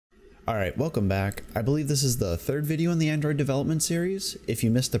Alright, welcome back. I believe this is the third video in the Android development series. If you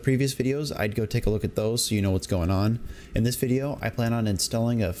missed the previous videos, I'd go take a look at those so you know what's going on. In this video, I plan on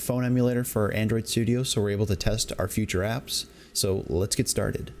installing a phone emulator for Android Studio so we're able to test our future apps. So let's get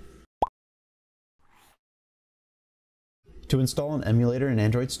started. To install an emulator in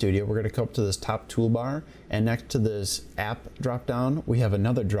Android Studio, we're going to come up to this top toolbar, and next to this app dropdown, we have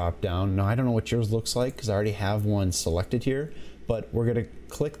another dropdown. Now I don't know what yours looks like because I already have one selected here, but we're going to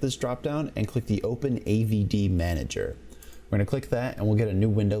click this dropdown and click the Open AVD Manager. We're going to click that and we'll get a new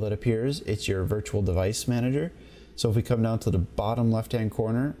window that appears. It's your virtual device manager. So if we come down to the bottom left hand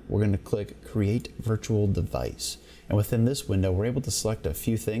corner, we're going to click Create Virtual Device. And within this window, we're able to select a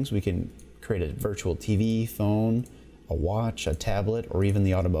few things. We can create a virtual TV, phone, a watch, a tablet, or even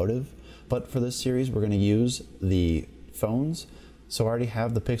the automotive. But for this series, we're going to use the phones. So I already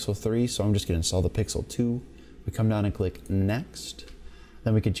have the Pixel 3, so I'm just going to install the Pixel 2. We come down and click Next.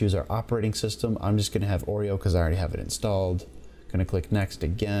 Then we can choose our operating system. I'm just going to have Oreo because I already have it installed. Going to click Next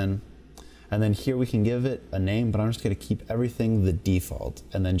again. And then here we can give it a name, but I'm just going to keep everything the default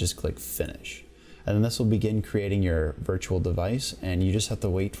and then just click Finish. And then this will begin creating your virtual device, and you just have to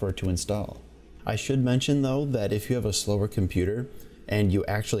wait for it to install. I should mention though that if you have a slower computer and you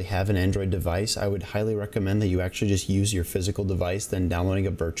actually have an Android device, I would highly recommend that you actually just use your physical device than downloading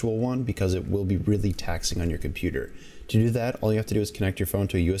a virtual one, because it will be really taxing on your computer. To do that, all you have to do is connect your phone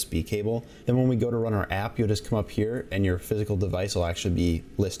to a USB cable. Then when we go to run our app, you'll just come up here and your physical device will actually be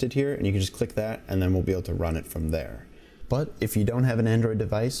listed here, and you can just click that and then we'll be able to run it from there. But if you don't have an Android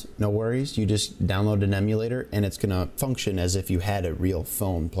device, no worries, you just download an emulator and it's gonna function as if you had a real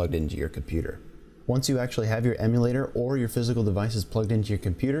phone plugged into your computer. Once you actually have your emulator or your physical devices plugged into your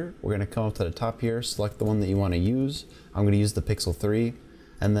computer, we're going to come up to the top here, select the one that you want to use. I'm going to use the Pixel 3.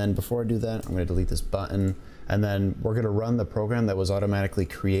 And then before I do that, I'm going to delete this button. And then we're going to run the program that was automatically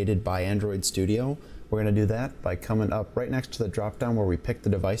created by Android Studio. We're going to do that by coming up right next to the drop-down where we pick the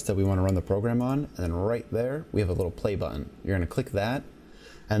device that we want to run the program on. And then right there, we have a little play button. You're going to click that.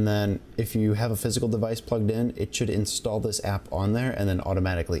 And then if you have a physical device plugged in, it should install this app on there and then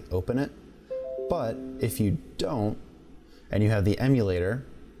automatically open it. But if you don't, and you have the emulator,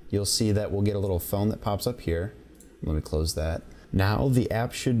 you'll see that we'll get a little phone that pops up here. Let me close that. Now the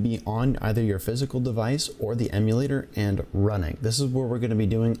app should be on either your physical device or the emulator and running. This is where we're going to be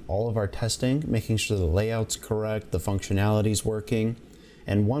doing all of our testing, making sure the layout's correct, the functionality's working.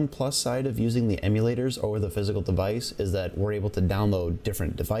 And one plus side of using the emulators over the physical device is that we're able to download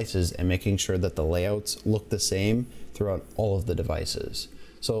different devices and making sure that the layouts look the same throughout all of the devices.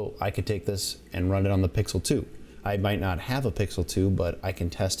 So I could take this and run it on the Pixel 2. I might not have a Pixel 2, but I can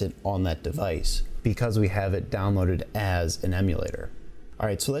test it on that device because we have it downloaded as an emulator.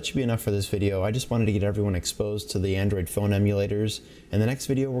 Alright, so that should be enough for this video. I just wanted to get everyone exposed to the Android phone emulators. In the next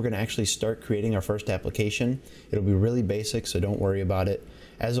video, we're going to actually start creating our first application. It'll be really basic, so don't worry about it.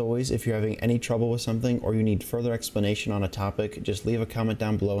 As always, if you're having any trouble with something or you need further explanation on a topic, just leave a comment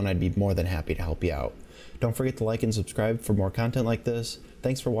down below and I'd be more than happy to help you out. Don't forget to like and subscribe for more content like this.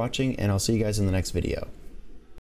 Thanks for watching, and I'll see you guys in the next video.